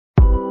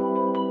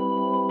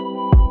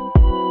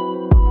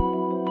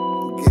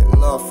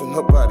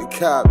Nobody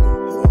caught me.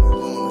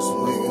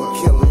 We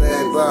killing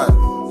everybody.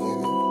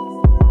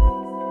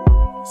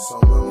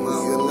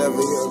 You'll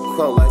never hear a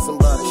quote like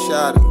somebody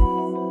shot it.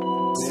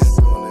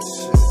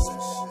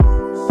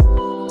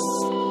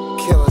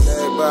 Killing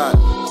everybody.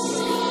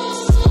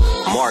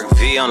 Mark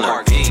V on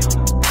the beat.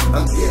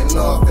 I'm getting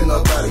off and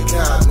nobody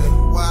caught me.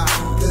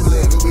 Cause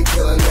nigga, we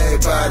killing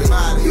everybody.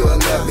 You'll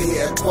never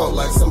hear a quote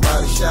like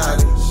somebody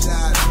shot it.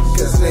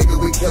 Cause nigga,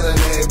 we killing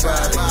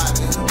everybody.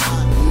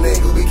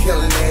 Nigga, we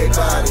killing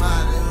everybody.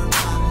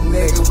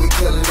 Nigga, we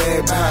killing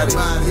everybody.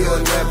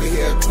 You'll never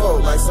hear a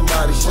quote like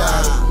somebody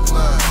shot it.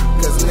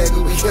 Cause nigga,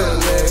 we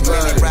killing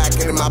everybody. Mini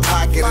racking in my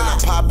pocket and I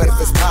pop it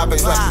if it's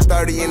poppin'. Like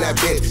 30 in that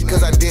bitch,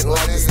 cause I didn't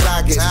like to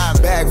stock it.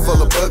 Bag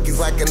full of bookies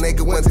like a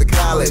nigga went to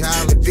college.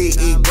 The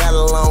DE got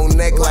a long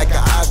neck like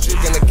an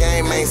ostrich, and the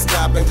game ain't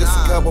stopping. Just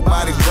a couple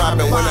bodies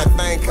dropping. When that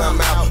thing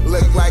come out,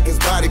 look like his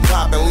body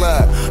popping.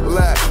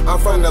 Look, I'm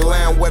from the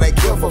land where they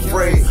kill for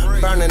free.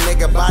 Burn a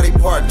nigga body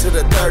part to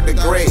the 3rd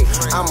degree.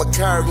 I'm a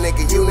curve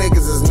nigga, you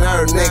niggas is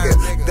nerd nigga.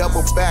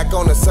 Double back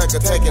on the sucker,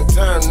 taking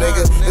turn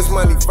nigga. It's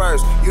money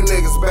first, you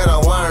niggas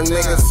better learn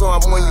nigga. So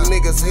I'm on you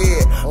niggas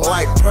head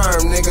like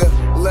perm nigga.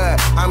 Look,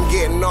 I'm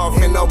getting off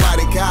and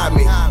nobody caught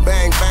me.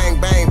 Bang, bang,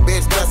 bang,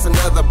 bitch, that's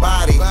another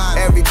body.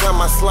 Every time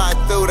I slide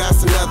through,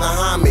 that's another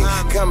homie.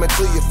 Coming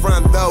to your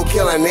front door,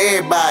 killing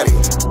everybody.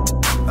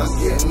 I'm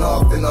getting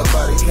off and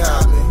nobody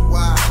caught me.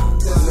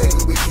 Cause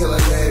nigga, we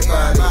killing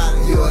everybody.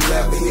 You'll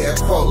never hear a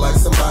quote like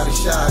somebody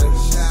shot it.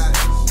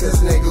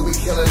 Cause nigga, we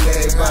killing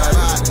everybody.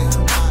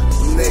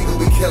 Nigga,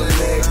 we killing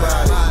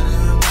everybody.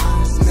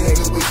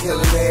 Nigga, we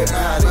killing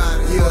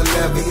everybody. You'll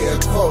never hear a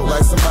quote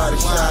like somebody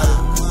shot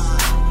it.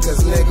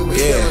 Cause nigga, we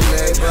killing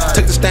everybody.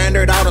 Took the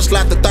standard out and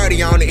slapped the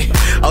 30 on it.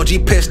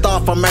 OG pissed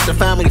off, I'm at the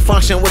family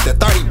function with the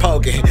 30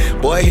 poking.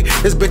 Boy,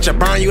 this bitch will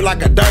burn you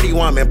like a dirty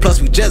woman. Plus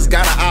we just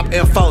got a op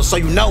info, so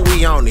you know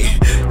we on it.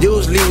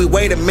 Usually we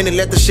wait a minute,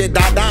 let the shit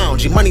die down.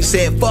 G-Money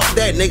said, fuck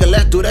that nigga,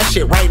 let's do that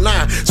shit right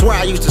now. Swear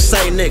I used to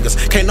say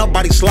niggas, can't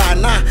nobody slide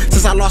now.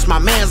 Since I lost my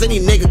mans, any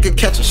nigga could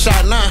catch a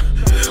shot now.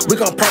 We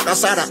gon' park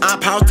outside the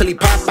op house till he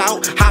pop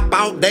out, hop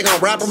out. They gon'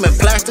 wrap him in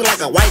plastic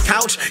like a white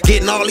couch.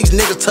 Getting all these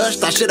niggas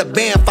touched, I should've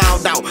been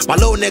found out. My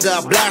little nigga,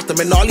 I blast him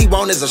and all he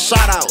want is a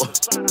shout out.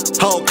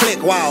 Whole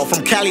click wild,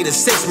 from Cali to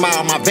 6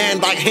 Mile. My Van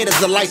Dyke hitters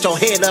to light your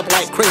head up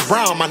like Chris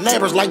Brown. My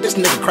neighbors like this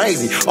nigga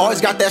crazy, always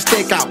got that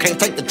stick out. Can't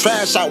take the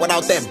trash out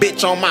without that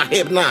bitch on my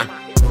hip now.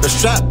 The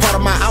strap part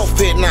of my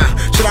outfit now.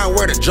 Should I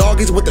wear the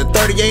joggies with the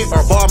 38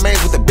 or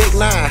Balmains with the big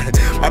 9?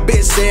 My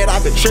bitch said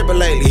I've been tripping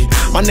lately.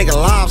 My nigga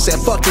Live said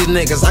fuck these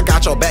niggas, I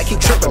got your back, keep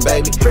tripping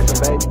baby.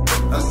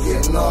 I'm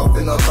getting off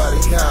and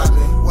nobody caught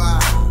me.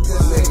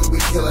 Cause nigga, we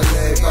killing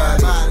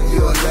everybody.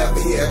 You'll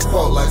never hear a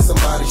quote like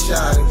somebody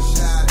shot it.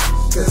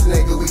 Cause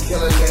nigga, we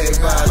killing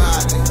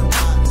everybody.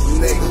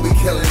 Nigga, we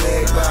killing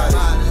everybody.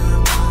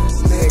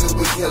 Nigga,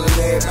 we killing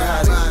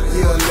everybody.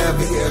 You'll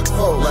never hear a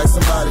quote like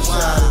somebody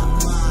shot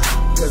it.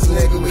 Cause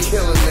nigga, we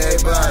killing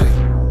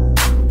everybody.